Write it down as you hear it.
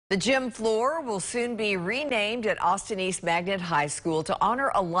The gym floor will soon be renamed at Austin East Magnet High School to honor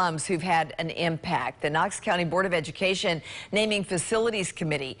alums who've had an impact. The Knox County Board of Education Naming Facilities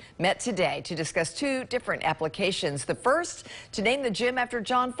Committee met today to discuss two different applications. The first, to name the gym after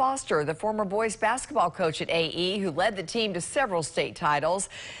John Foster, the former boys basketball coach at AE who led the team to several state titles.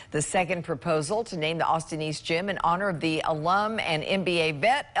 The second proposal, to name the Austin East gym in honor of the alum and NBA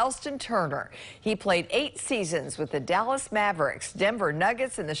vet Elston Turner. He played 8 seasons with the Dallas Mavericks, Denver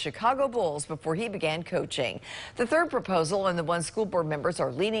Nuggets, and the Chicago Bulls before he began coaching. The third proposal, and the one school board members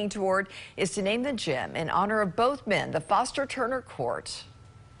are leaning toward, is to name the gym in honor of both men, the Foster-Turner Court.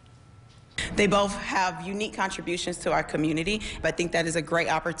 They both have unique contributions to our community. I think that is a great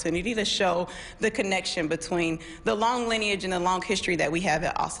opportunity to show the connection between the long lineage and the long history that we have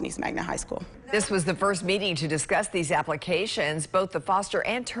at Austin East Magnet High School. This was the first meeting to discuss these applications. Both the Foster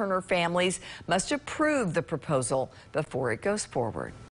and Turner families must approve the proposal before it goes forward.